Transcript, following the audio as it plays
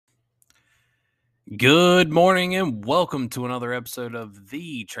Good morning and welcome to another episode of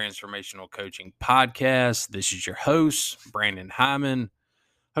the Transformational Coaching Podcast. This is your host, Brandon Hyman.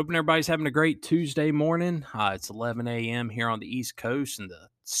 Hoping everybody's having a great Tuesday morning. It's 11 a.m. here on the East Coast in the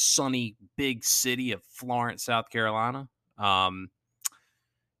sunny big city of Florence, South Carolina. Been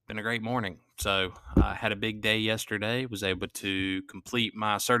a great morning. So I had a big day yesterday, was able to complete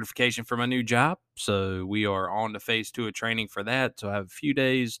my certification for my new job. So we are on to phase 2 of training for that. So I have a few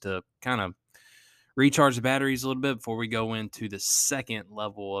days to kind of recharge the batteries a little bit before we go into the second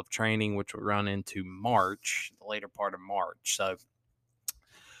level of training, which will run into March, the later part of March. So,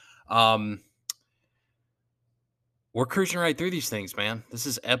 we're cruising right through these things, man. This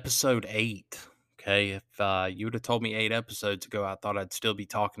is episode 8. Okay. If you would have told me 8 episodes ago, I thought I'd still be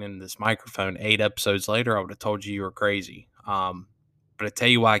talking into this microphone. 8 episodes later, I would have told you were crazy. But I tell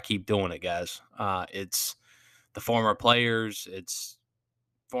you why I keep doing it, guys. It's the former players, it's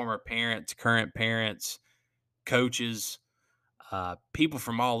former parents, current parents, coaches, people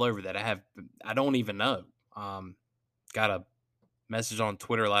from all over that I don't even know. Got a message on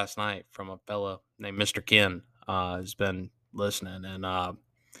Twitter last night from a fella named Mr. Ken, who's been listening. And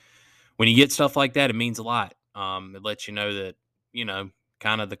when you get stuff like that, it means a lot. It lets you know that,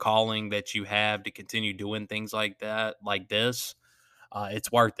 kind of the calling that you have to continue doing things like that, like this,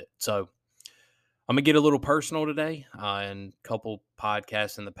 it's worth it. So I'm going to get a little personal today. And a couple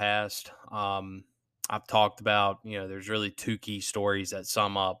podcasts in the past, I've talked about, there's really 2 key stories that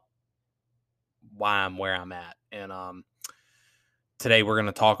sum up why I'm where I'm at. And today we're going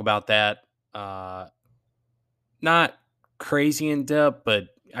to talk about that. Not crazy in depth, but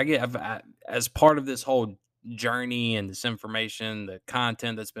as part of this whole journey and this information, the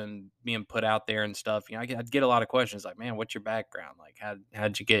content that's been being put out there and stuff, I'd get a lot of questions like, man, what's your background? Like,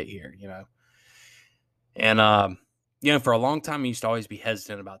 how'd you get here? And, for a long time, I used to always be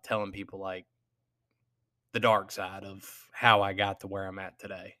hesitant about telling people like the dark side of how I got to where I'm at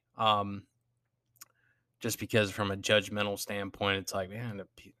today. Just because from a judgmental standpoint, it's like, man,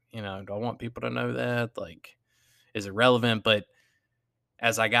 do I want people to know that? Like, is it relevant? But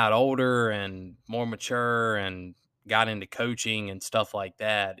as I got older and more mature and got into coaching and stuff like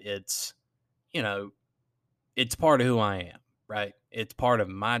that, it's part of who I am, right? It's part of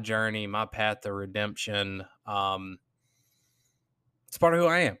my journey, my path to redemption. It's part of who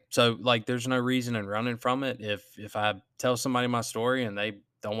I am. So like, there's no reason in running from it. If I tell somebody my story and they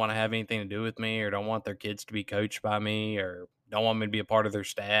don't want to have anything to do with me or don't want their kids to be coached by me or don't want me to be a part of their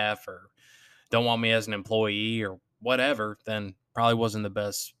staff or don't want me as an employee or whatever, then probably wasn't the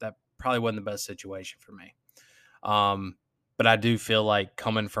best. That probably wasn't the best situation for me. But I do feel like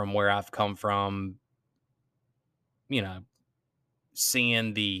coming from where I've come from,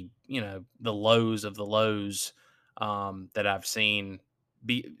 seeing the lows of the lows that I've seen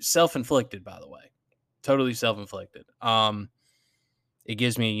be self-inflicted, by the way, totally self-inflicted. It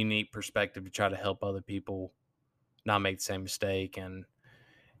gives me a unique perspective to try to help other people not make the same mistake. And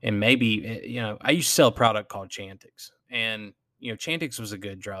maybe, I used to sell a product called Chantix, and, Chantix was a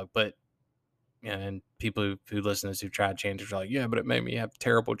good drug, but, and people who listen to this who tried Chantix are like, yeah, but it made me have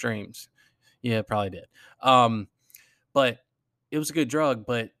terrible dreams. Yeah, it probably did. But it was a good drug,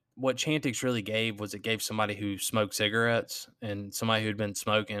 but what Chantix really gave was it gave somebody who smoked cigarettes and somebody who'd been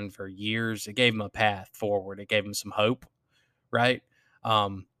smoking for years, it gave them a path forward. It gave them some hope, right?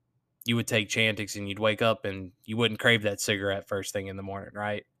 You would take Chantix and you'd wake up and you wouldn't crave that cigarette first thing in the morning,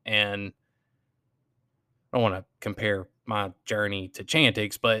 right? And I don't want to compare my journey to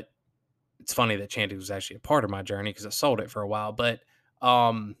Chantix, but it's funny that Chantix was actually a part of my journey because I sold it for a while. But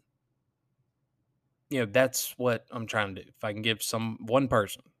that's what I'm trying to do. If I can give one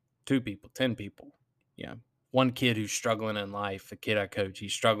person, 2 people, 10 people, one kid who's struggling in life, a kid I coach,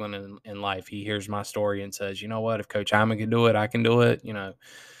 he's struggling in life. He hears my story and says, you know what, if Coach Hyman can do it, I can do it,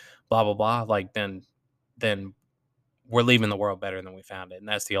 blah, blah, blah. Like, then we're leaving the world better than we found it. And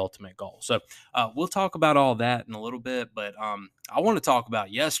that's the ultimate goal. So we'll talk about all that in a little bit, but I want to talk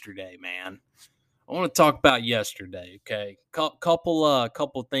about yesterday, man. I want to talk about yesterday, okay?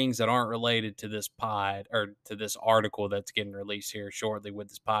 Couple things that aren't related to this pod or to this article that's getting released here shortly with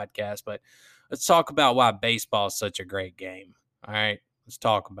this podcast, but let's talk about why baseball is such a great game. All right, let's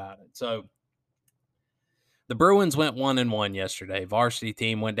talk about it. So the Bruins went 1-1 yesterday. Varsity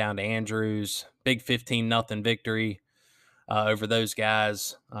team went down to Andrews, big 15-0 victory over those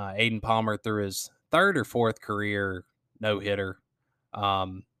guys. Aiden Palmer threw his 3rd or 4th career no-hitter.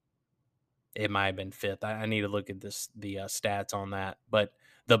 It might have been 5th. I need to look at the stats on that. But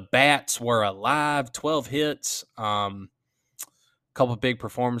the bats were alive, 12 hits, a couple of big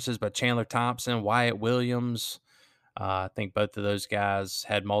performances by Chandler Thompson, Wyatt Williams. I think both of those guys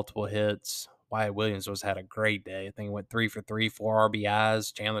had multiple hits. Wyatt Williams had a great day. I think he went 3 for 3, 4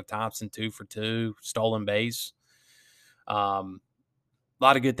 RBIs. Chandler Thompson 2 for 2, stolen base. A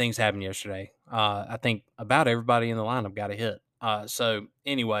lot of good things happened yesterday. I think about everybody in the lineup got a hit. So,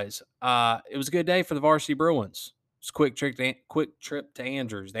 anyways, it was a good day for the varsity Bruins. It's a quick trip to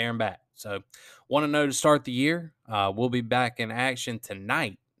Andrews there and back. So, want to know to start the year? We'll be back in action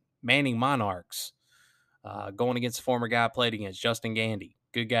tonight. Manning Monarchs going against a former guy I played against, Justin Gandy.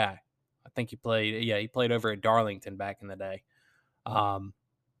 Good guy. I think he played. Yeah, he played over at Darlington back in the day.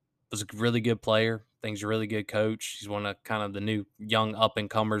 Was a really good player. Thing's a really good coach. He's one of kind of the new young up and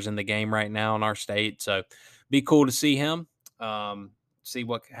comers in the game right now in our state. So, be cool to see him. See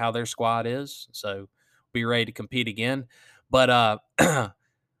how their squad is. So, be ready to compete again. But I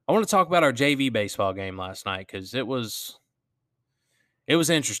want to talk about our JV baseball game last night because it was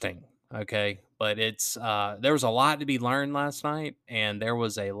interesting. Okay, but it's there was a lot to be learned last night, and there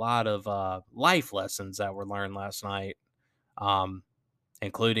was a lot of life lessons that were learned last night.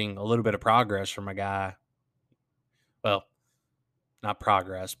 Including a little bit of progress from a guy. Well, not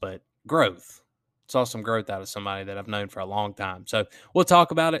progress, but growth. Saw some growth out of somebody that I've known for a long time. So we'll talk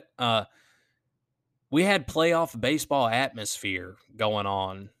about it. We had playoff baseball atmosphere going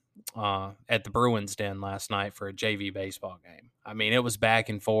on at the Bruins Den last night for a JV baseball game. I mean, it was back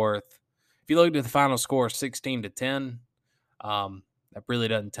and forth. If you looked at the final score, 16-10, that really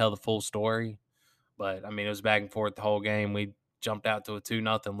doesn't tell the full story. But, I mean, it was back and forth the whole game. We jumped out to a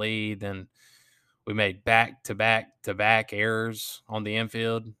 2-0 lead, and we made back-to-back errors on the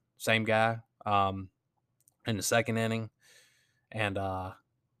infield. Same guy in the second inning. And,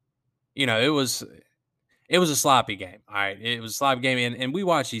 it was a sloppy game. All right. It was a sloppy game. And we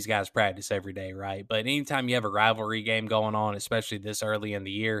watch these guys practice every day, right? But anytime you have a rivalry game going on, especially this early in the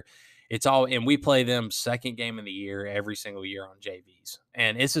year, it's all – and we play them second game of the year every single year on JVs.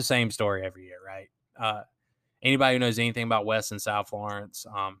 And it's the same story every year, right? Anybody who knows anything about West and South Lawrence,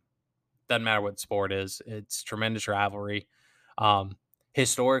 doesn't matter what the sport is, it's tremendous rivalry.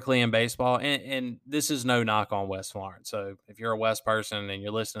 Historically in baseball, and this is no knock on West Lawrence. So if you're a West person and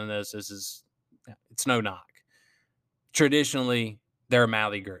you're listening to this, it's no knock. Traditionally, they're a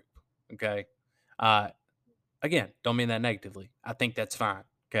mouthy group, okay? Again, don't mean that negatively. I think that's fine,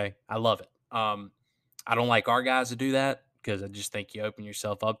 okay? I love it. I don't like our guys to do that because I just think you open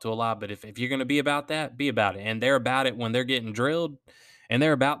yourself up to a lot. But if you're going to be about that, be about it. And they're about it when they're getting drilled, and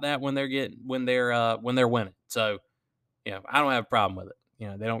they're about that when they're winning. So, I don't have a problem with it.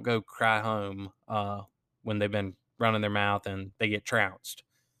 They don't go cry home when they've been running their mouth and they get trounced,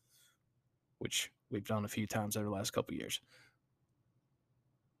 which we've done a few times over the last couple of years.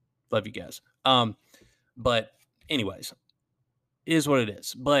 Love you guys. But anyways, it is what it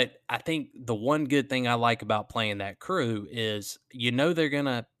is. But I think the one good thing I like about playing that crew is, they're going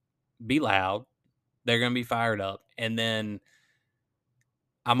to be loud. They're going to be fired up. And then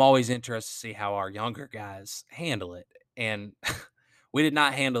I'm always interested to see how our younger guys handle it. And we did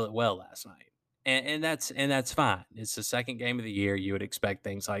not handle it well last night. And that's fine. It's the second game of the year. You would expect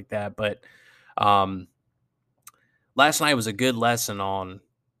things like that. But last night was a good lesson on,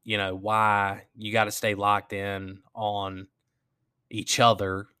 why you got to stay locked in on each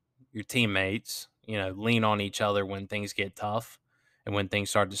other, your teammates, lean on each other when things get tough and when things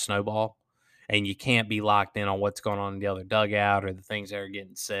start to snowball. And you can't be locked in on what's going on in the other dugout or the things that are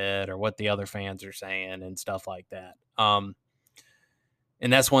getting said or what the other fans are saying and stuff like that.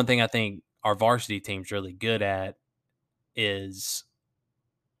 And that's one thing I think our varsity team's really good at is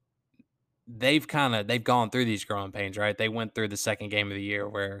they've gone through these growing pains, right? They went through the second game of the year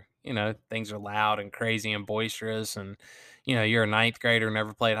where, things are loud and crazy and boisterous. And, you're a ninth grader,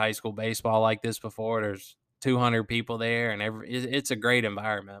 never played high school baseball like this before. There's 200 people there and it's a great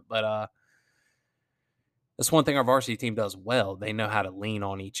environment. But that's one thing our varsity team does well. They know how to lean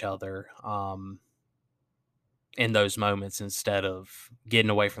on each other in those moments instead of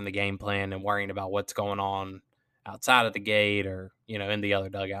getting away from the game plan and worrying about what's going on outside of the gate or, in the other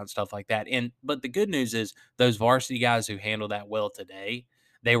dugout and stuff like that. But the good news is those varsity guys who handle that well today,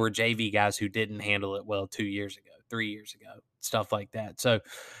 they were JV guys who didn't handle it well 2 years ago, 3 years ago, stuff like that. So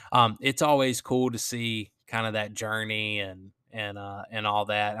it's always cool to see kind of that journey and all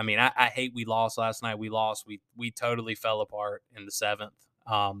that. I mean, I hate we lost last night. We lost. We totally fell apart in the seventh.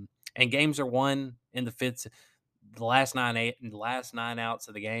 And games are won in the fifth. The last nine outs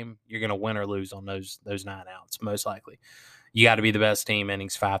of the game, you're going to win or lose on those 9 outs, most likely. You got to be the best team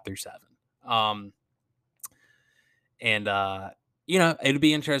innings 5 through 7. It'll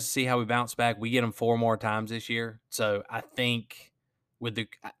be interesting to see how we bounce back. We get them 4 more times this year. So I think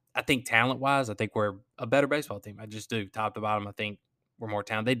talent-wise, I think we're a better baseball team. I just do. Top to bottom, I think we're more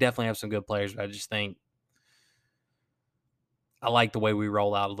talented. They definitely have some good players, but I just think I like the way we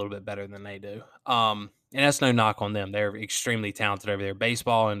roll out a little bit better than they do. And that's no knock on them. They're extremely talented over there.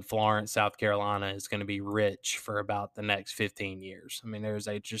 Baseball in Florence, South Carolina is going to be rich for about the next 15 years. I mean, there's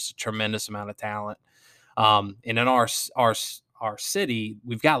just a tremendous amount of talent. And in our city,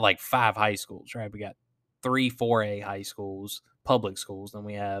 we've got like 5 high schools, right? We got 3 4A high schools, public schools. Then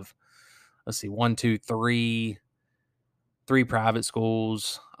we have, let's see, 1, 2, 3 private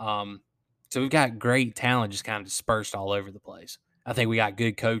schools. So we've got great talent just kind of dispersed all over the place. I think we got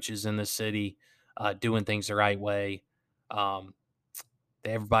good coaches in the city doing things the right way. Um,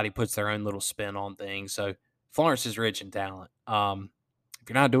 everybody puts their own little spin on things. So Florence is rich in talent. If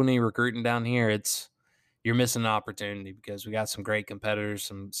you're not doing any recruiting down here, you're missing an opportunity because we got some great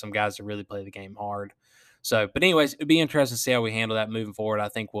competitors, some guys that really play the game hard. So, but anyways, it'd be interesting to see how we handle that moving forward. I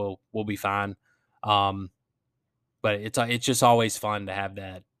think we'll be fine. But it's just always fun to have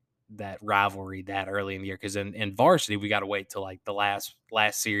that rivalry that early in the year because in varsity we got to wait till like the last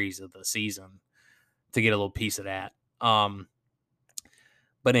series of the season to get a little piece of that.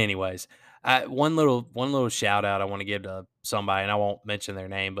 But anyways, one little shout out I want to give to somebody, and I won't mention their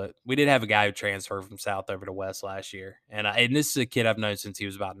name, but we did have a guy who transferred from South over to West last year, and this is a kid I've known since he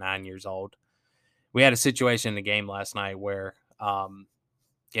was about 9 years old. We had a situation in the game last night where,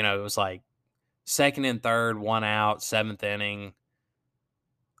 it was like second and third, 1 out, 7th inning,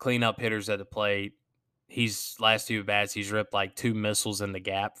 cleanup hitters at the plate. He's last 2 bats, he's ripped like 2 missiles in the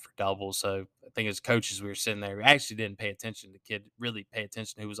gap for doubles. So I think as coaches, we were sitting there. We actually didn't pay attention. The kid really pay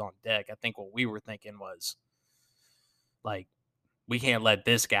attention to who was on deck. I think what we were thinking was like, we can't let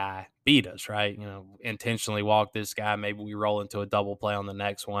this guy beat us, right? Intentionally walk this guy. Maybe we roll into a double play on the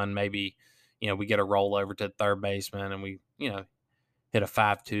next one. Maybe, we get a roll over to the third baseman and we, hit a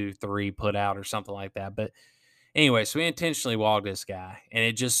 5-2-3 put out or something like that. But anyway, so we intentionally walked this guy, and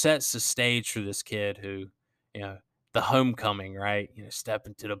it just sets the stage for this kid who, the homecoming, right? Step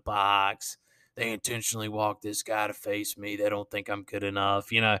into the box. They intentionally walk this guy to face me. They don't think I'm good enough.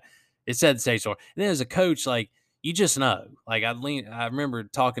 It set the stage for. And then as a coach, like you just know, like I remember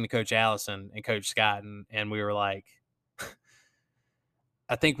talking to Coach Allison and Coach Scott, and we were like,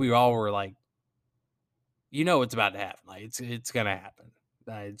 I think we all were like, what's about to happen. Like it's gonna happen.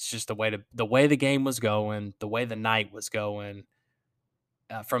 It's just the way the game was going, the way the night was going.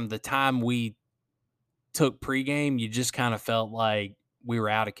 From the time we took pregame, you just kind of felt like we were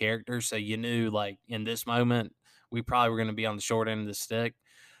out of character. So you knew, like in this moment, we probably were going to be on the short end of the stick.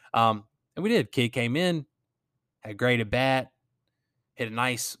 And we did. Kid came in, had a great at bat, hit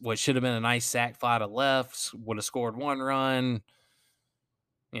what should have been a nice sac fly to left, would have scored 1 run.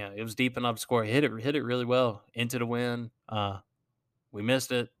 It was deep enough to score. Hit it really well into the wind. We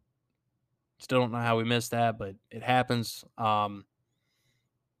missed it. Still don't know how we missed that, but it happens.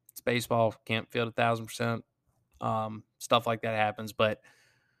 It's baseball. Can't field 1,000%. Stuff like that happens. But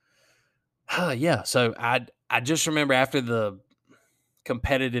yeah, so I just remember after the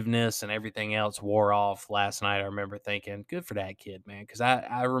competitiveness and everything else wore off last night, I remember thinking, good for that kid, man. Because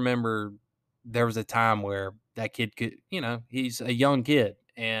I remember there was a time where that kid could, he's a young kid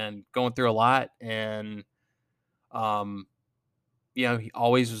and going through a lot. And, he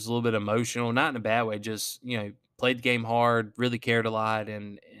always was a little bit emotional, not in a bad way, just, played the game hard, really cared a lot.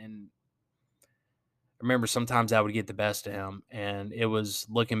 And I remember sometimes I would get the best of him. And it was,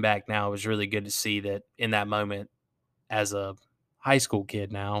 looking back now, it was really good to see that in that moment as a high school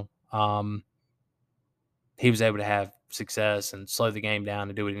kid now, he was able to have success and slow the game down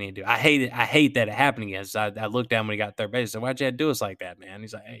and do what he needed to do. I hate that it happened again. So I looked down when he got third base. I said, why'd you have to do us like that, man?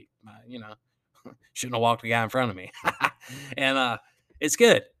 He's like, hey, shouldn't have walked the guy in front of me. And it's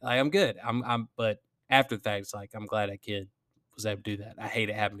good. Like, I'm good. But after the fact, it's like, I'm glad that kid was able to do that. I hate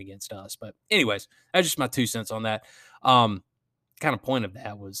it happened against us. But anyways, that's just my 2 cents on that. Kind of point of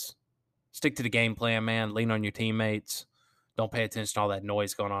that was stick to the game plan, man. Lean on your teammates. Don't pay attention to all that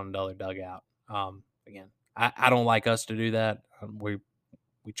noise going on in the other dugout. Again, I don't like us to do that. We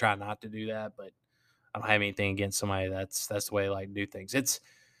try not to do that, but I don't have anything against somebody that's the way they like to do things.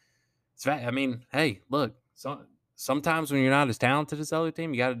 I mean, hey, look, sometimes when you're not as talented as the other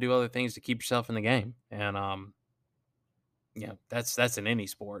team, you got to do other things to keep yourself in the game, and that's in any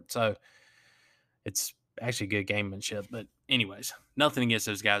sport. So it's actually good gamemanship. But anyways, nothing against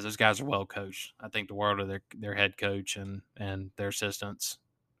those guys. Those guys are well coached. I think the world of their head coach and their assistants.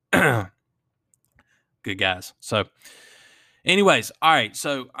 Good guys. So anyways, all right.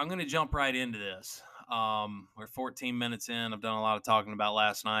 So I'm going to jump right into this. We're 14 minutes in. I've done a lot of talking about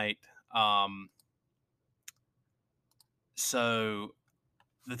last night. So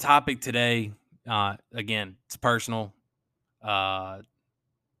the topic today, again, it's personal.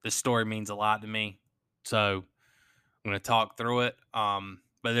 This story means a lot to me, so I'm going to talk through it.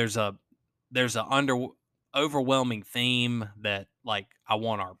 But there's a overwhelming theme that like I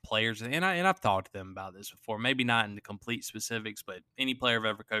want our players, and I've talked to them about this before. Maybe not in the complete specifics, but any player I've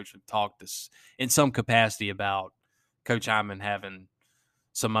ever coached have talked this in some capacity about Coach Hyman having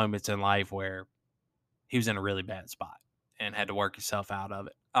some moments in life where he was in a really bad spot and had to work himself out of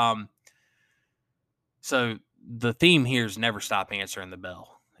it. So the theme here is never stop answering the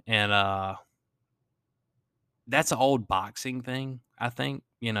bell. And that's an old boxing thing, I think.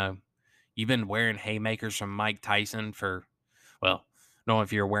 You've been wearing haymakers from Mike Tyson for, well, I don't know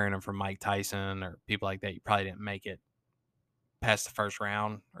if you're wearing them from Mike Tyson or people like that. You probably didn't make it past the first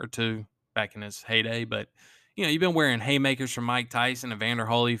round or two back in his heyday. But, you've been wearing haymakers from Mike Tyson, Evander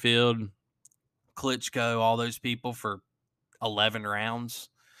Holyfield, Klitschko, all those people for 11 rounds.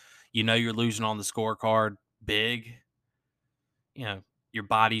 You're losing on the scorecard big. Your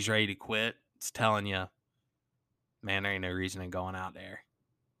body's ready to quit. It's telling you, man, there ain't no reason in going out there.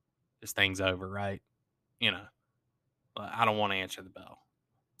 This thing's over, right? I don't want to answer the bell.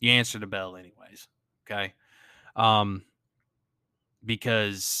 You answer the bell anyways, okay?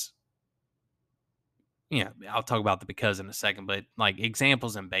 Because, I'll talk about the because in a second, but like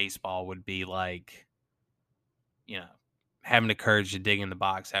examples in baseball would be like, having the courage to dig in the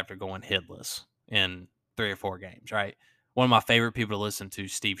box after going hitless in 3 or 4 games, right? One of my favorite people to listen to,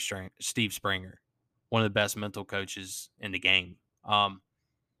 Steve Springer, one of the best mental coaches in the game,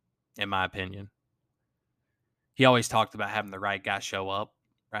 in my opinion. He always talked about having the right guy show up,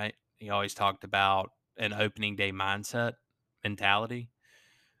 right? He always talked about an opening day mentality.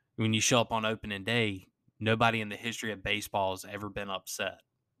 When you show up on opening day, nobody in the history of baseball has ever been upset.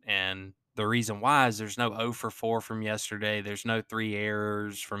 And the reason why is there's no 0 for 4 from yesterday. There's no 3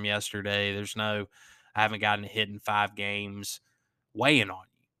 errors from yesterday. There's no, I haven't gotten a hit in 5 games weighing on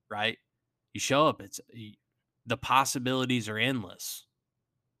you, right? You show up, the possibilities are endless.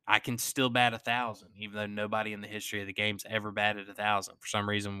 I can still bat 1,000, even though nobody in the history of the game's ever batted 1,000. For some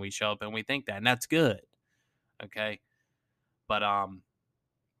reason, we show up and we think that, and that's good. Okay, but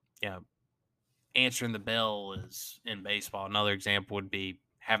answering the bell is in baseball. Another example would be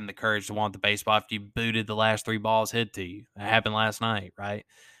having the courage to want the baseball after you booted the last 3 balls hit to you. That happened last night, right?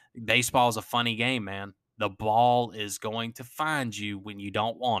 Baseball is a funny game, man. The ball is going to find you when you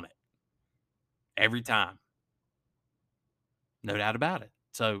don't want it. Every time. No doubt about it.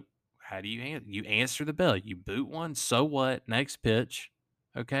 So how do you answer? You answer the bell. You boot one. So what? Next pitch.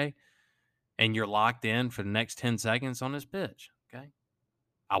 Okay. And you're locked in for the next 10 seconds on this pitch. Okay.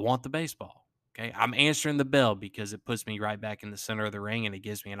 I want the baseball. Okay. I'm answering the bell because it puts me right back in the center of the ring and it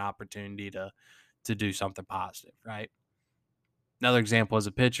gives me an opportunity to do something positive. Right. Another example as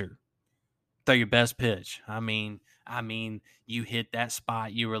a pitcher. Throw your best pitch. I mean, you hit that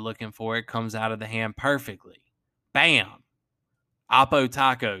spot you were looking for. It comes out of the hand perfectly. Bam. Oppo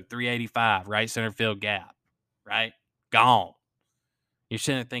Taco, 385, right center field gap, right? Gone. You're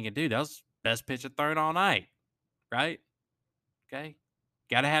sitting there thinking, dude, that was best pitch I've thrown all night, right? Okay.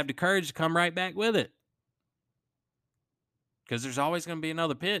 Got to have the courage to come right back with it. Because there's always going to be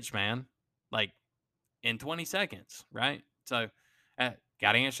another pitch, man. Like in 20 seconds, right? So,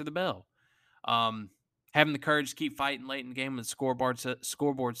 got to answer the bell. Having the courage to keep fighting late in the game when the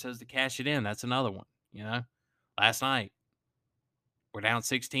scoreboard says to cash it in. That's another one, Last night, we're down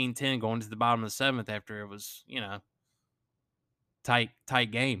 16-10 going to the bottom of the 7th after it was, tight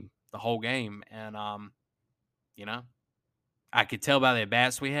game the whole game. And, I could tell by the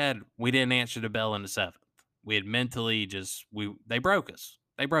at-bats we had, we didn't answer the bell in the 7th. We had mentally they broke us.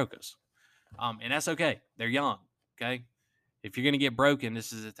 They broke us. And that's okay. They're young, okay? If you're going to get broken,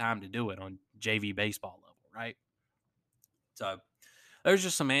 this is the time to do it on JV baseball level, right? So there's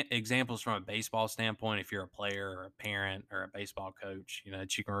just some examples from a baseball standpoint. If you're a player or a parent or a baseball coach,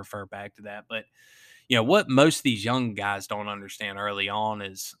 that you can refer back to that. But, what most of these young guys don't understand early on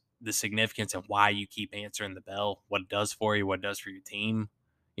is the significance of why you keep answering the bell, what it does for you, what it does for your team.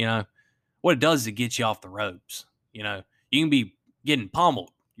 What it does is it gets you off the ropes. You can be getting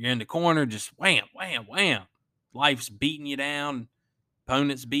pummeled. You're in the corner, just wham, wham, wham. Life's beating you down.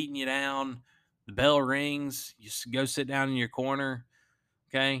 Opponent's beating you down. The bell rings. You go sit down in your corner.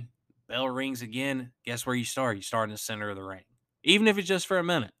 Okay. Bell rings again. Guess where you start? You start in the center of the ring. Even if it's just for a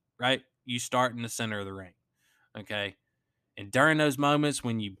minute, right? You start in the center of the ring. Okay. And during those moments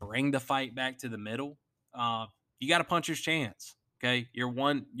when you bring the fight back to the middle, you got a puncher's chance. Okay. You're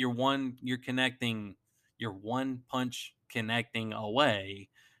one punch connecting away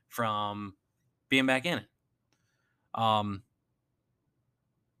from being back in it.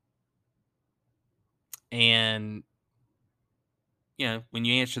 And when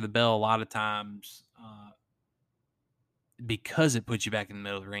you answer the bell, a lot of times, because it puts you back in the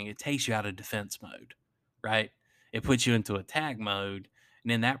middle of the ring, it takes you out of defense mode, right? It puts you into attack mode.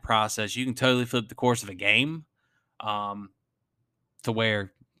 And in that process, you can totally flip the course of a game, um, to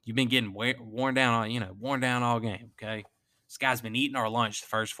where you've been getting worn down worn down all game. Okay. This guy's been eating our lunch the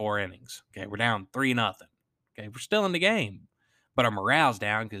first 4 innings. Okay. We're down 3-0. Okay. We're still in the game, but our morale's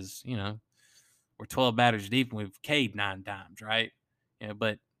down because, we're 12 batters deep and we've caved 9 times, right?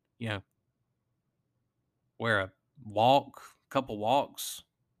 But, you know, we're a couple walks,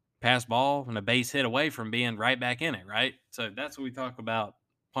 pass ball, and a base hit away from being right back in it, right? So that's what we talk about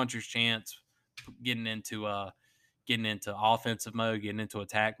puncher's chance, getting into offensive mode, getting into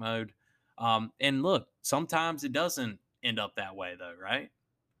attack mode. And look, sometimes it doesn't end up that way though, right?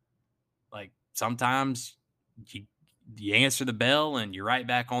 Like sometimes you you answer the bell and you're right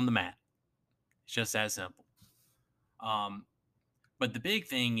back on the mat. It's just that simple. Um, but the big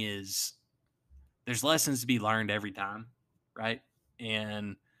thing is there's lessons to be learned every time, right?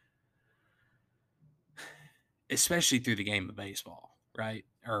 And especially through the game of baseball, right?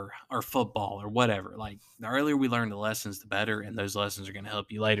 Or football or whatever. Like the earlier we learn the lessons, the better, and those lessons are going to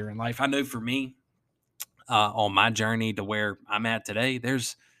help you later in life. I know for me, on my journey to where I'm at today,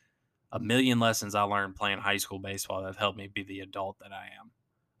 there's a million lessons I learned playing high school baseball that have helped me be the adult that I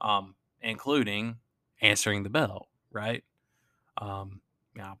am, including answering the bell, right? Um,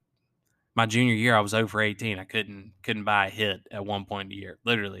 now, my junior year, I was 0 for 18. I couldn't buy a hit at one point in the year,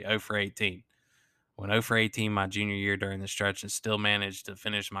 literally 0 for 18. Went 0 for 18 my junior year during the stretch and still managed to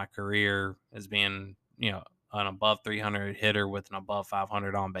finish my career as being, an above 300 hitter with an above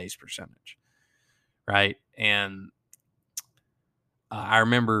 500 on base percentage, right? And I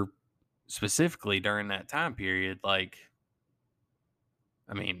remember specifically during that time period, like,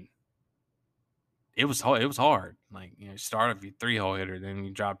 I mean, it was hard. It was hard. Like, start off your 3-hole hitter, then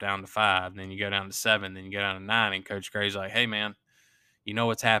you drop down to 5, then you go down to 7, then you go down to 9, and Coach Gray's like, "Hey, man, you know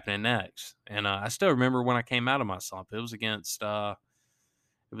what's happening next." And I still remember when I came out of my slump. It was against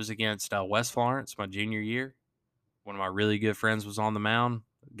West Florence my junior year. One of my really good friends was on the mound.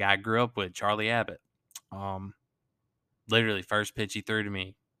 Guy I grew up with, Charlie Abbott. Um, Literally, first pitch he threw to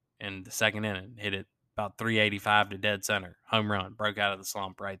me in the second inning, hit it about 385 to dead center, home run, broke out of the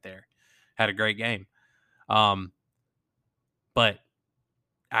slump right there. Had a great game. Um, but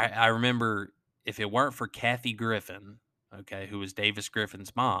I remember if it weren't for Kathy Griffin, okay, who was Davis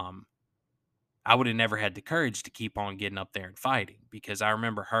Griffin's mom, I would have never had the courage to keep on getting up there and fighting, because I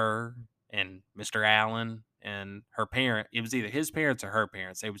remember her and Mr. Allen and her parent. It was either his parents or her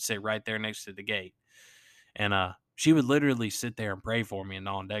parents. They would sit right there next to the gate. And she would literally sit there and pray for me and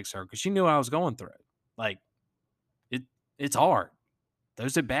on deck her because she knew I was going through it. Like, it it's hard.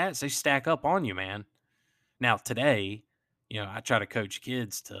 Those at bats, they stack up on you, man. Now today, I try to coach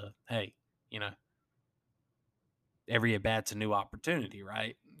kids to, hey, you know, every at bat's a new opportunity,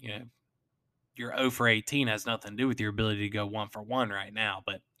 right? Your 0 for 18 has nothing to do with your ability to go 1 for 1 right now.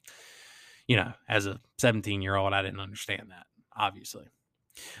 But, as a 17-year-old, I didn't understand that, obviously.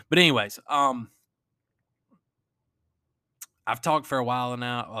 But anyways, I've talked for a while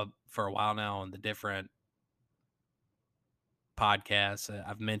now on the different podcasts.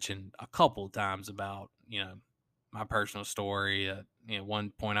 I've mentioned a couple of times about, my personal story.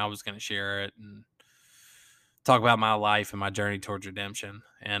 One point I was going to share it and talk about my life and my journey towards redemption.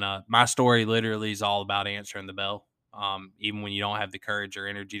 And my story literally is all about answering the bell, even when you don't have the courage or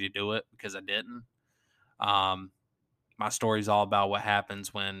energy to do it, because I didn't. My story is all about what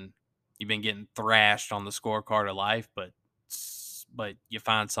happens when you've been getting thrashed on the scorecard of life, but you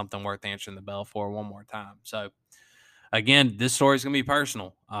find something worth answering the bell for one more time. So again, this story is going to be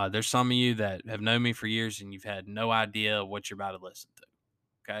personal. There's some of you that have known me for years and you've had no idea what you're about to listen to.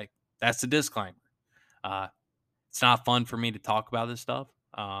 Okay. That's the disclaimer. It's not fun for me to talk about this stuff.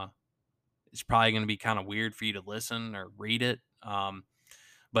 It's probably going to be kind of weird for you to listen or read it.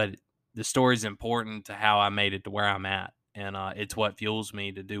 But the story is important to how I made it to where I'm at. And it's what fuels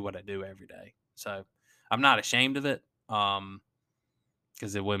me to do what I do every day. So I'm not ashamed of it,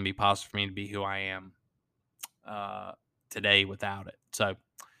 because it wouldn't be possible for me to be who I am today without it. So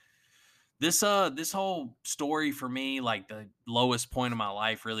this whole story for me, like the lowest point of my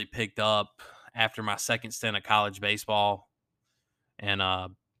life, really picked up after my second stint of college baseball, and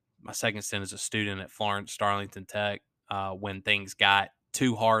my second stint as a student at Florence Darlington Tech, when things got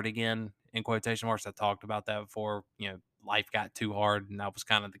too hard again, in quotation marks. I talked about that before. Life got too hard, and that was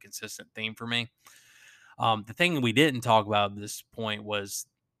kind of the consistent theme for me. The thing we didn't talk about at this point was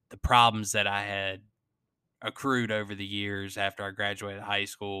the problems that I had accrued over the years after I graduated high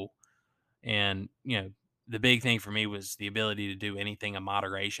school. And, the big thing for me was the ability to do anything in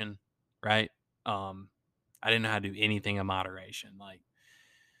moderation, right? Um, I didn't know how to do anything in moderation. Like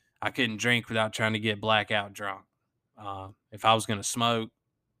I couldn't drink without trying to get blackout drunk. If I was going to smoke,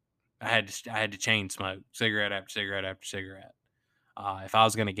 I had to chain smoke, cigarette after cigarette after cigarette. If I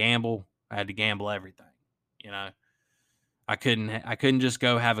was going to gamble, I had to gamble everything. You know, I couldn't just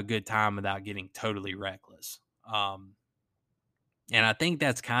go have a good time without getting totally reckless. And I think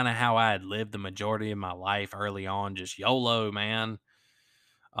that's kind of how I had lived the majority of my life early on, just YOLO, man.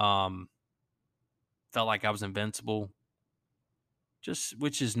 Um, Felt like I was invincible, just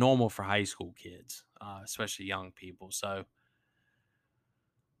which is normal for high school kids, especially young people. So,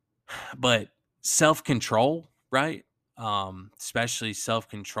 but self control, right? Especially self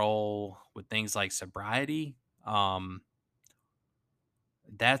control with things like sobriety. Um,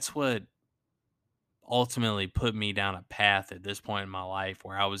 that's what ultimately put me down a path at this point in my life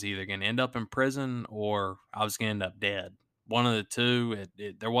where I was either going to end up in prison or I was going to end up dead. One of the two.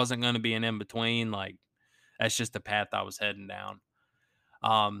 There wasn't going to be an in between. Like that's just the path I was heading down.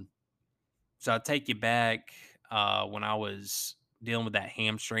 Um, so I take you back when I was dealing with that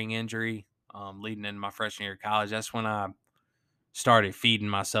hamstring injury, leading into my freshman year of college. That's when I started feeding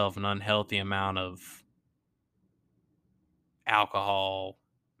myself an unhealthy amount of alcohol,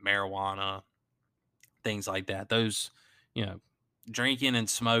 marijuana, things like that. Those, you know, drinking and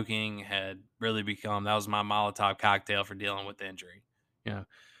smoking had really become that was my Molotov cocktail for dealing with the injury. You know,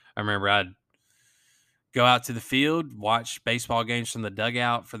 I remember I'd go out to the field, watch baseball games from the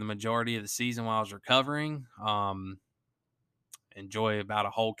dugout for the majority of the season while I was recovering. Enjoy about a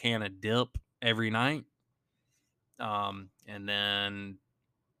whole can of dip every night. And then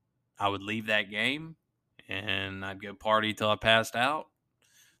I would leave that game and I'd go party till I passed out,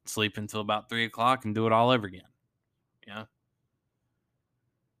 sleep until about 3 o'clock and do it all over again. Yeah.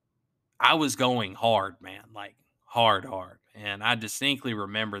 I was going hard, man, like hard, hard. And I distinctly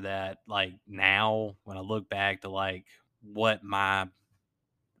remember that like now when I look back to like what my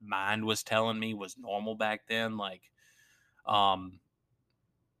mind was telling me was normal back then. Like, um,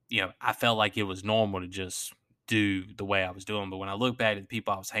 I felt like it was normal to just do the way I was doing. But when I look back at the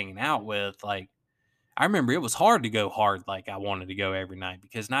people I was hanging out with, like, I remember it was hard to go hard like I wanted to go every night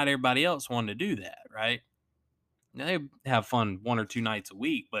because not everybody else wanted to do that, right? Now, they have fun 1 or 2 nights a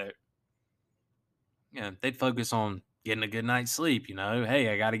week, but they'd focus on getting a good night's sleep. Hey,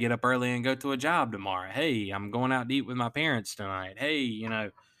 I got to get up early and go to a job tomorrow. Hey, I'm going out to eat with my parents tonight. Hey,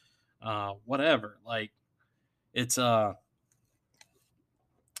 whatever. Like it's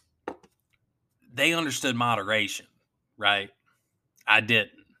they understood moderation, right? I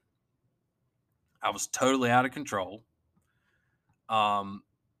didn't. I was totally out of control. Um,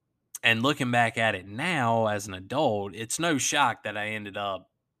 and looking back at it now as an adult, it's no shock that I ended up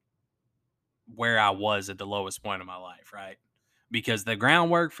where I was at the lowest point of my life, right? Because the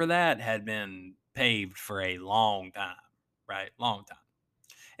groundwork for that had been paved for a long time, right? Long time.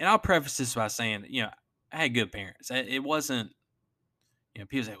 And I'll preface this by saying, I had good parents. It wasn't,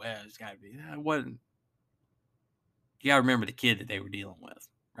 people say, well, it's got to be, it wasn't, you got to remember the kid that they were dealing with,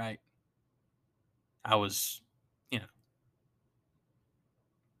 right? I was, you know,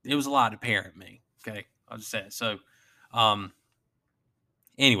 it was a lot to parent me. Okay. I'll just say it. So, um,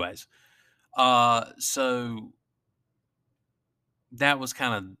 anyways, so that was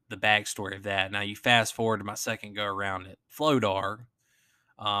kind of the backstory of that. Now you fast forward to my second go around at Flodar,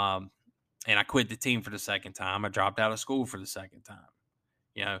 um, and I quit the team for the second time. I dropped out of school for the second time,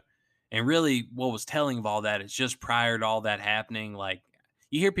 you know, and really what was telling of all that is just prior to all that happening, like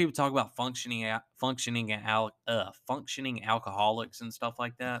you hear people talk about functioning alcoholics and stuff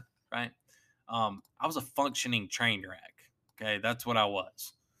like that, right? I was a functioning train wreck. Okay, that's what I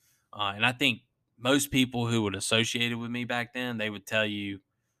was. And I think most people who would associate it with me back then, they would tell you,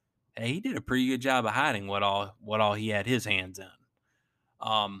 "Hey, he did a pretty good job of hiding what all he had his hands in."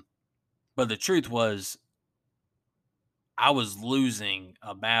 Um, but the truth was, I was losing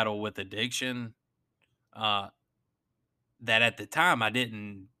a battle with addiction uh, that at the time I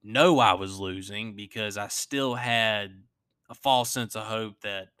didn't know I was losing because I still had a false sense of hope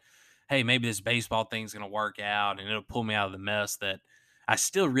that, hey, maybe this baseball thing's going to work out and it'll pull me out of the mess that I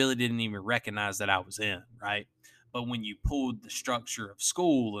still really didn't even recognize that I was in, right? But when you pulled the structure of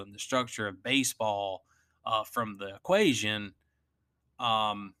school and the structure of baseball from the equation,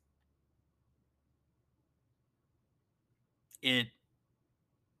 um, it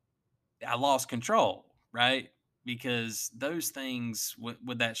I lost control, right? Because those things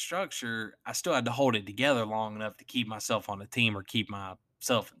with that structure, I still had to hold it together long enough to keep myself on the team or keep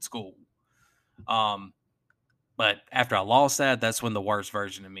myself in school. Um, but after I lost that, that's when the worst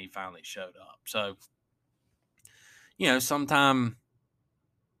version of me finally showed up. So sometime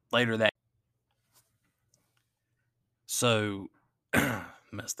later that so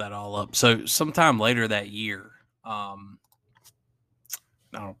messed that all up. So sometime later that year, I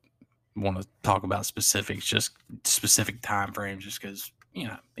don't want to talk about specifics, just specific time frames, just because,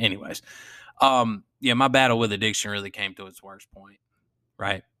 anyways. Yeah, my battle with addiction really came to its worst point,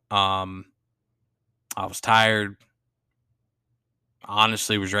 right? I was tired,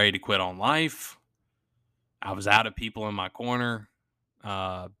 honestly was ready to quit on life. I was out of people in my corner.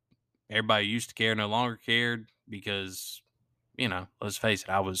 Uh, Everybody who used to care no longer cared because, let's face it,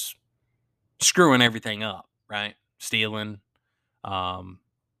 I was screwing everything up, right? Um,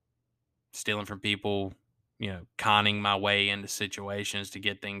 stealing from people, conning my way into situations to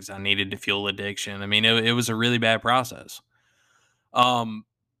get things I needed to fuel addiction. I mean, it was a really bad process. And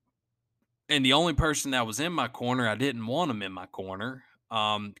the only person that was in my corner, I didn't want them in my corner,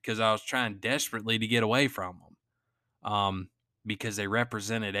 because I was trying desperately to get away from them, because they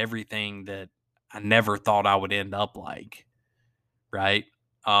represented everything that I never thought I would end up like, right?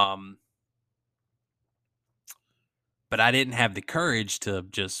 Um, but I didn't have the courage to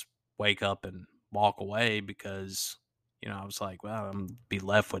just wake up and walk away because, I was like, well, I'm gonna be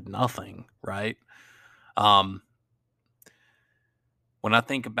left with nothing, right? Um, when I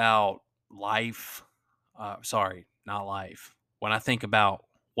think about life, sorry, not life. When I think about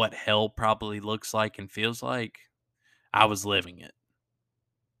what hell probably looks like and feels like, I was living it.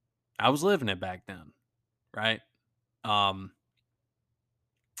 I was living it back then, right? Um,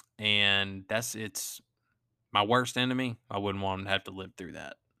 and it's my worst enemy. I wouldn't want him to have to live through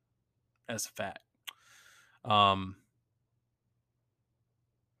that. That's a fact. Um,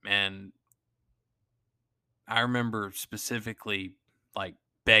 and I remember specifically like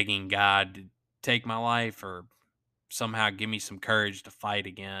begging God to take my life or somehow give me some courage to fight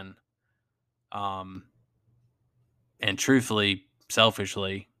again. Um, and truthfully,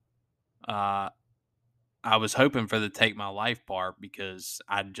 selfishly, uh, I was hoping for the take my life part because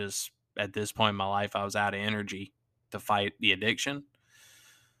I just, at this point in my life, I was out of energy to fight the addiction.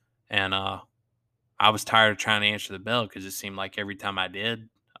 And I was tired of trying to answer the bell because it seemed like every time I did,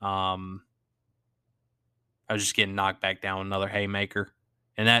 um, I was just getting knocked back down with another haymaker.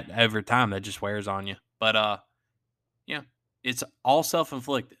 And that over time, that just wears on you. But yeah, it's all self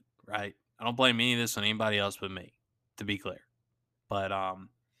inflicted, right? I don't blame any of this on anybody else but me, to be clear. But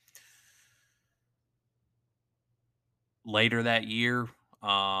later that year,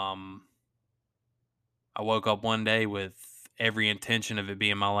 I woke up one day with every intention of it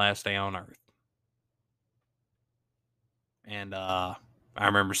being my last day on earth. And I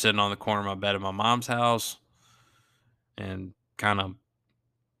remember sitting on the corner of my bed at my mom's house, and kind of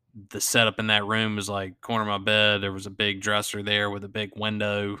the setup in that room was like corner of my bed. There was a big dresser there with a big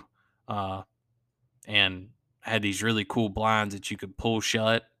window, uh, and had these really cool blinds that you could pull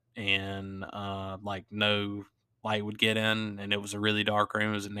shut, and like no light would get in, and it was a really dark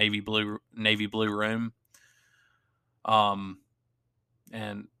room. It was a navy blue room. Um,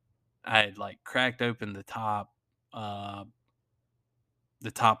 and I had like cracked open uh,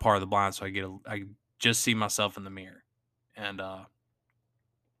 the top part of the blind so I could just see myself in the mirror, and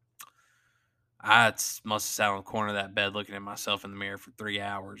must have sat on the corner of that bed looking at myself in the mirror for 3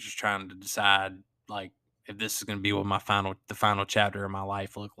 hours, just trying to decide like if this is going to be what the final chapter of my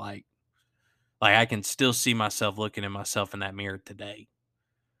life look like. Like I can still see myself looking at myself in that mirror today,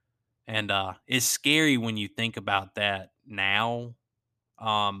 and it's scary when you think about that now,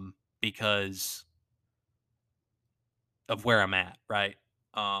 because of where I'm at, right?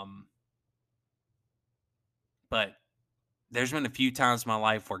 Um, but there's been a few times in my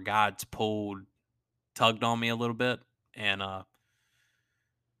life where God's tugged on me a little bit, and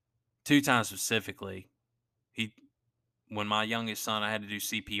two times specifically, he when my youngest son, I had to do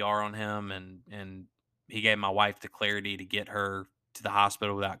CPR on him, and he gave my wife the clarity to get her to the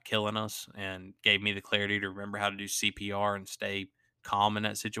hospital without killing us, and gave me the clarity to remember how to do CPR and stay calm in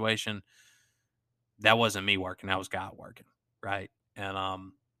that situation. That wasn't me working; that was God working, right?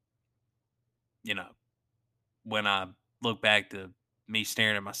 And you know, when I look back to me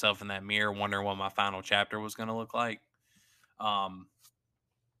staring at myself in that mirror, wondering what my final chapter was going to look like, um,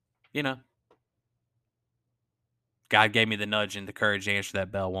 you know, God gave me the nudge and the courage to answer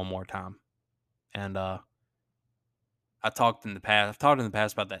that bell one more time. And I've talked in the past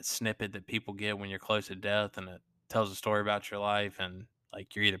about that snippet that people get when you're close to death, and it tells a story about your life, and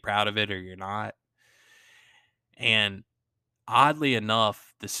like you're either proud of it or you're not. And oddly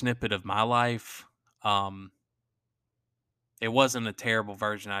enough, the snippet of my life, um, it wasn't a terrible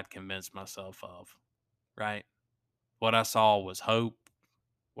version I'd convinced myself of, right? What I saw was hope.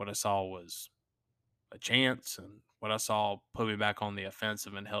 What I saw was a chance, and what I saw put me back on the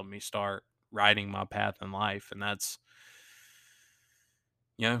offensive and helped me start writing my path in life. And that's,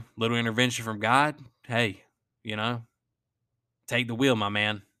 little intervention from God. Hey, you know, take the wheel, my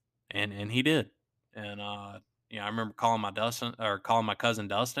man. And he did. And I remember calling my cousin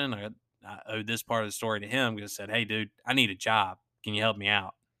Dustin. I owed this part of the story to him because I said, "Hey, dude, I need a job. Can you help me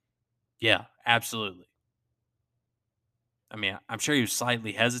out?" Yeah, absolutely. I mean, I'm sure he was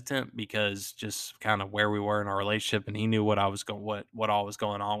slightly hesitant because just kind of where we were in our relationship, and he knew what I was going, what all was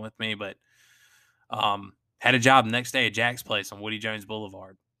going on with me. But had a job the next day at Jack's place on Woody Jones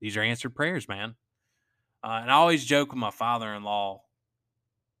Boulevard. These are answered prayers, man. And I always joke with my father-in-law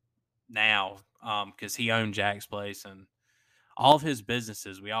now because he owned Jack's place and all of his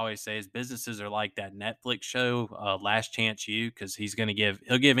businesses. We always say his businesses are like that Netflix show, Last Chance U, because he'll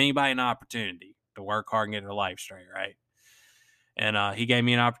give anybody an opportunity to work hard and get their life straight, right? And he gave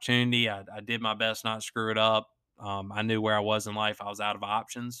me an opportunity. I did my best not to screw it up. I knew where I was in life. I was out of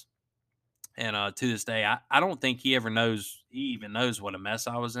options. And to this day, I don't think he even knows what a mess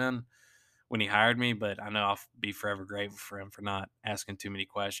I was in when he hired me, but I know I'll be forever grateful for him for not asking too many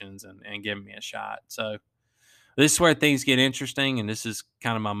questions and giving me a shot. So this is where things get interesting. And this is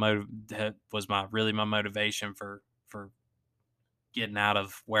kind of that was my motivation for getting out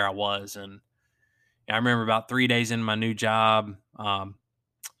of where I was. And I remember about 3 days into my new job,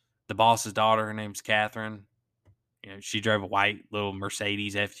 the boss's daughter, her name's Catherine. She drove a white little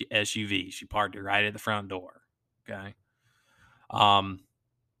Mercedes SUV. She parked it right at the front door. Okay.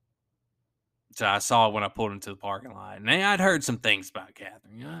 So I saw it when I pulled into the parking lot, and I'd heard some things about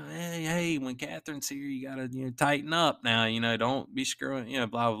Catherine. Hey, when Catherine's here, you gotta tighten up. Now, don't be screwing.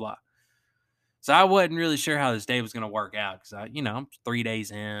 Blah blah blah. So I wasn't really sure how this day was gonna work out because I'm 3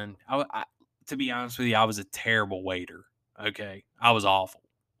 days in. To be honest with you, I was a terrible waiter. Okay, I was awful.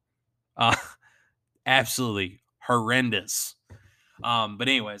 Uh, absolutely horrendous. But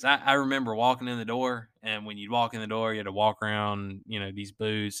anyways, I remember walking in the door, and when you'd walk in the door, you had to walk around, these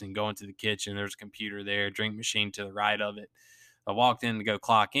booths and go into the kitchen. There's a computer there, drink machine to the right of it. I walked in to go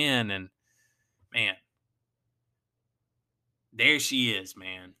clock in, and man, there she is,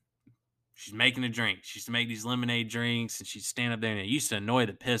 man. She's making a drink. She used to make these lemonade drinks, and she'd stand up there, and it used to annoy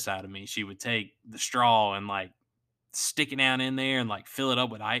the piss out of me. She would take the straw and like stick it down in there and like fill it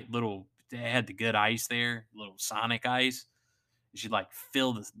up with little. They had the good ice there, little Sonic ice. She'd like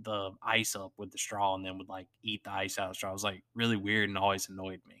fill the ice up with the straw and then would like eat the ice out of the straw. It was like really weird and always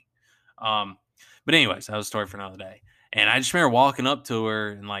annoyed me. Um, but anyways, that was a story for another day. And I just remember walking up to her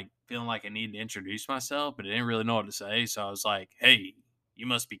and like feeling like I needed to introduce myself, but I didn't really know what to say. So I was like, "Hey, you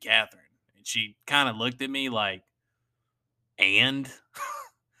must be Catherine." And she kind of looked at me like, "And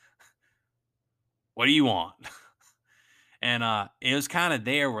what do you want?" And it was kind of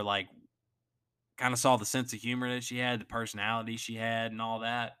there where like kind of saw the sense of humor that she had, the personality she had, and all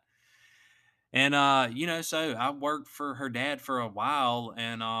that. And so I worked for her dad for a while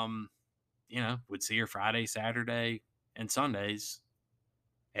and would see her Friday, Saturday, and Sundays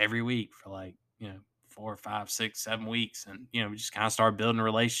every week for like, 4, 5, 6, 7 weeks. And, we just kind of started building a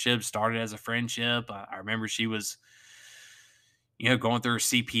relationship, started as a friendship. I remember she was, going through her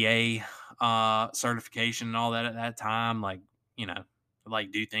CPA certification and all that at that time. Like,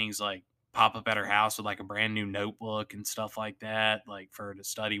 like do things like pop up at her house with like a brand new notebook and stuff like that, like for her to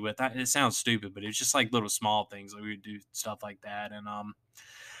study with. It sounds stupid, but it's just like little small things. Like we would do stuff like that. And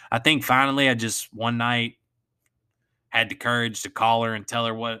I think finally I just one night had the courage to call her and tell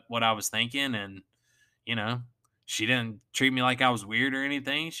her what I was thinking. And, you know, she didn't treat me like I was weird or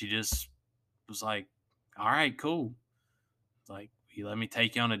anything. She just was like, all right, cool. Like, you let me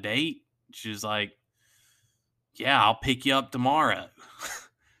take you on a date? She was like, yeah, I'll pick you up tomorrow.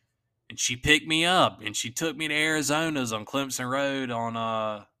 And she picked me up and she took me to Arizona's on Clemson Road on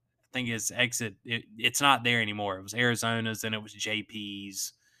I think it's exit. It's not there anymore. It was Arizona's and it was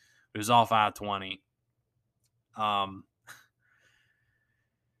JP's. It was off I-20. I'm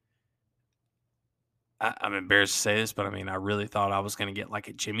embarrassed to say this, but I mean, I really thought I was going to get like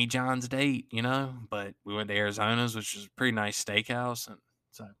a Jimmy John's date, but we went to Arizona's, which was a pretty nice steakhouse. And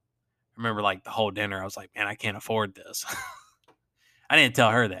so I remember like the whole dinner, I was like, man, I can't afford this. I didn't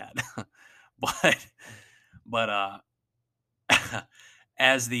tell her that, but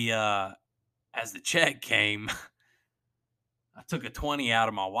as the check came, I took a 20 out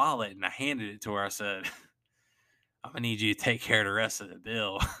of my wallet and I handed it to her. I said, I'm gonna need you to take care of the rest of the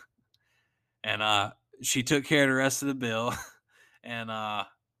bill. And she took care of the rest of the bill. And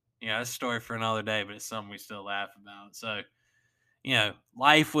that's a story for another day, but it's something we still laugh about. So,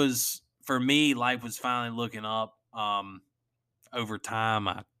 life was finally looking up. Over time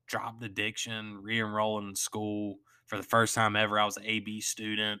I dropped addiction, re-enrolling in school, For the first time ever, I was an AB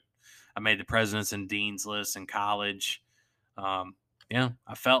student. I made the president's and dean's list in college. I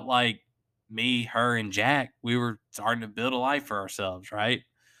felt like me, her, and Jack, we were starting to build a life for ourselves, right?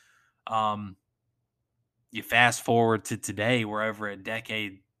 Um, you fast forward to today, we're over a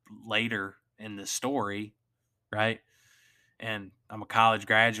decade later in the story, right? And I'm a college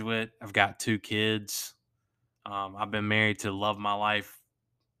graduate. I've got 2 kids. I've been married to the love of my life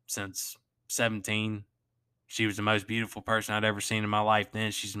since 17. She was the most beautiful person I'd ever seen in my life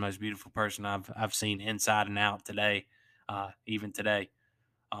then. She's the most beautiful person I've seen inside and out today, even today.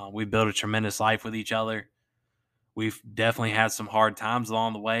 We built a tremendous life with each other. We've definitely had some hard times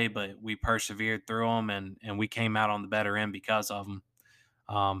along the way, but we persevered through them, and we came out on the better end because of them.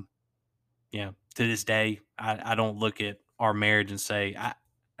 Um, to this day, I don't look at our marriage and say, I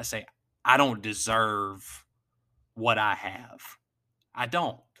say, I don't deserve what I have. I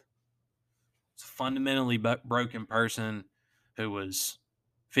don't. It's a fundamentally broken person who was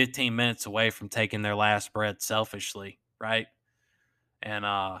 15 minutes away from taking their last breath selfishly, right? And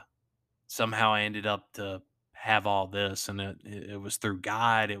somehow I ended up to have all this, and it was through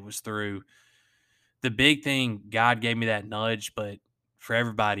God. It was through the big thing. God gave me that nudge, but for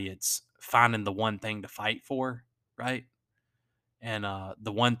everybody, it's finding the one thing to fight for, right? And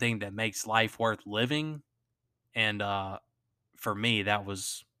the one thing that makes life worth living. And for me, that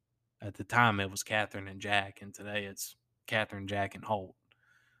was at the time it was Catherine and Jack, and today it's Catherine, Jack, and Holt,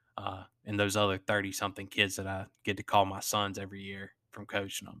 and those other 30 something kids that I get to call my sons every year from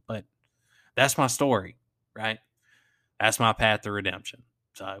coaching them. But that's my story, right? That's my path to redemption.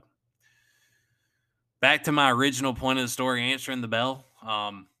 So back to my original point of the story, answering the bell.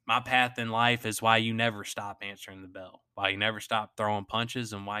 My path in life is why you never stop answering the bell, why you never stop throwing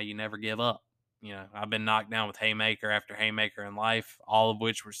punches, and why you never give up. I've been knocked down with haymaker after haymaker in life, all of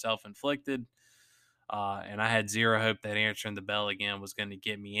which were self-inflicted. And I had zero hope that answering the bell again was going to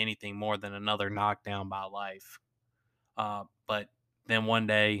get me anything more than another knockdown by life. But then one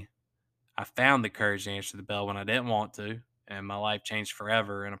day I found the courage to answer the bell when I didn't want to, and my life changed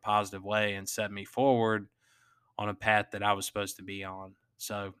forever in a positive way and set me forward on a path that I was supposed to be on.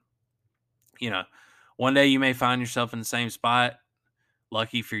 So, one day you may find yourself in the same spot.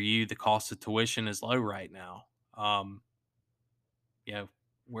 Lucky for you, the cost of tuition is low right now. Um, you know,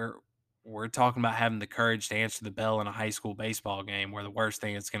 we're we're talking about having the courage to answer the bell in a high school baseball game where the worst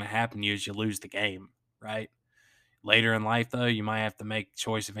thing that's going to happen to you is you lose the game, right? Later in life, though, you might have to make the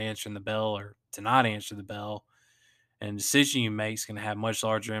choice of answering the bell or to not answer the bell. And the decision you make is going to have much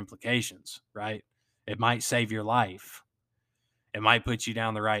larger implications, right? It might save your life. It might put you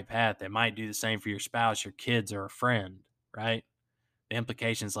down the right path. It might do the same for your spouse, your kids, or a friend, right? The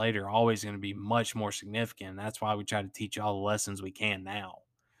implications later are always going to be much more significant. That's why we try to teach you all the lessons we can now.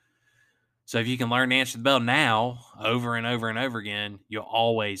 So if you can learn to answer the bell now over and over and over again, you'll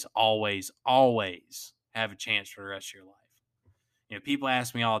always, always, always have a chance for the rest of your life. People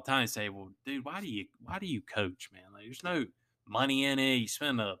ask me all the time, they say, well, dude, why do you coach, man? Like, there's no money in it. You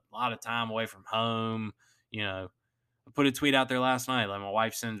spend a lot of time away from home. I put a tweet out there last night. Like, my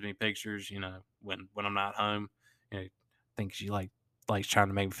wife sends me pictures, when I'm not home. I think she likes trying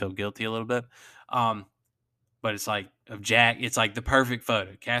to make me feel guilty a little bit. But it's like of Jack, it's like the perfect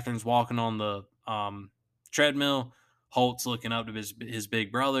photo. Catherine's walking on the treadmill. Holt's looking up to his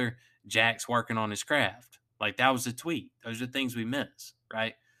big brother. Jack's working on his craft. Like, that was a tweet. Those are things we miss,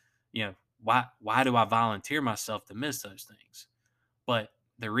 right? Why do I volunteer myself to miss those things? But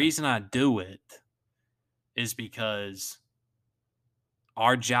the reason I do it is because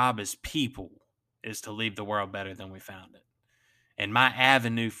our job as people is to leave the world better than we found it. And my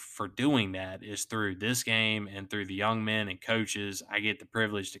avenue for doing that is through this game and through the young men and coaches I get the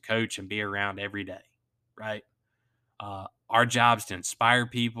privilege to coach and be around every day, right? Our job is to inspire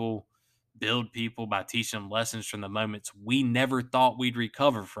people, build people by teaching them lessons from the moments we never thought we'd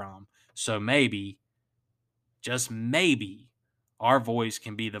recover from. So maybe, just maybe, our voice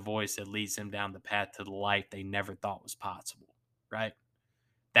can be the voice that leads them down the path to the life they never thought was possible, right?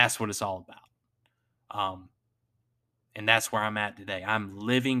 That's what it's all about. And that's where I'm at today. I'm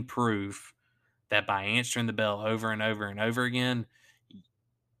living proof that by answering the bell over and over and over again,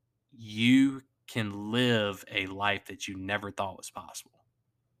 you can live a life that you never thought was possible.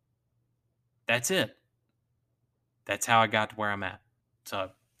 That's it. That's how I got to where I'm at.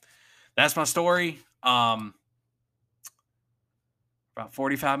 So that's my story. About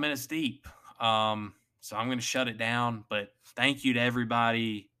 45 minutes deep. So I'm going to shut it down. But thank you to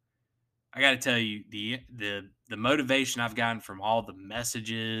everybody. I got to tell you, the motivation I've gotten from all the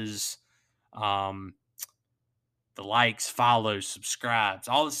messages, the likes, follows, subscribes,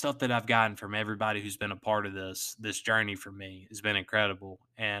 all the stuff that I've gotten from everybody who's been a part of this journey for me has been incredible,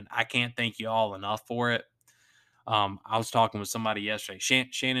 and I can't thank you all enough for it. I was talking with somebody yesterday,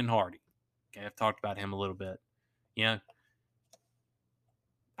 Shannon Hardy. Okay, I've talked about him a little bit. You know,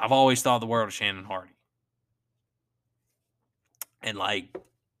 I've always thought the world of Shannon Hardy, and like,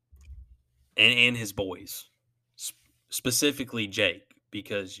 and his boys, specifically Jake,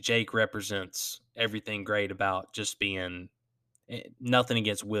 because Jake represents everything great about just being. Nothing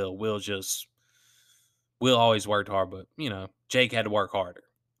against Will. Will always worked hard, but Jake had to work harder.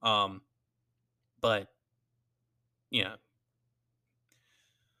 But you know,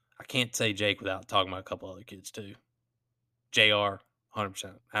 I can't say Jake without talking about a couple other kids too. Jr. 100%.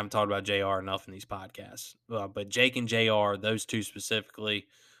 I haven't talked about Jr. enough in these podcasts, but Jake and Jr. Those two specifically,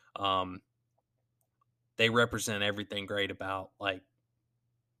 um, they represent everything great about like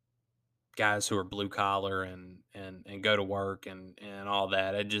guys who are blue collar and go to work and all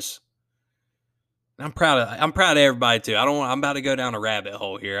that. I'm proud of everybody too. I'm about to go down a rabbit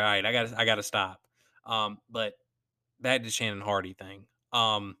hole here. All right, I got to stop. But back to Shannon Hardy thing.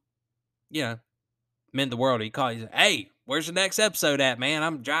 Yeah, meant the world. He called. He said, "Hey, where's the next episode at, man?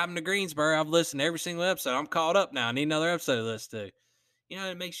 I'm driving to Greensboro. I've listened to every single episode. I'm caught up now. I need another episode to listen to."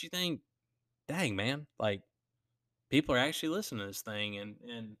 It makes you think, dang, man, like people are actually listening to this thing,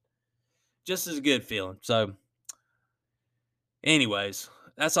 and just as a good feeling. So, anyways,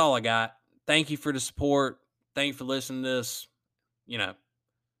 that's all I got. Thank you for the support. Thank you for listening to this. You know,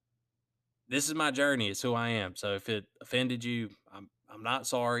 this is my journey. It's who I am. So if it offended you, I'm not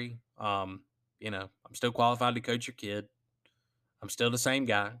sorry. I'm still qualified to coach your kid. I'm still the same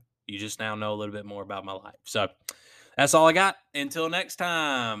guy. You just now know a little bit more about my life. So that's all I got. Until next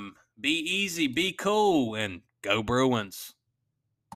time, be easy, be cool, and go Bruins.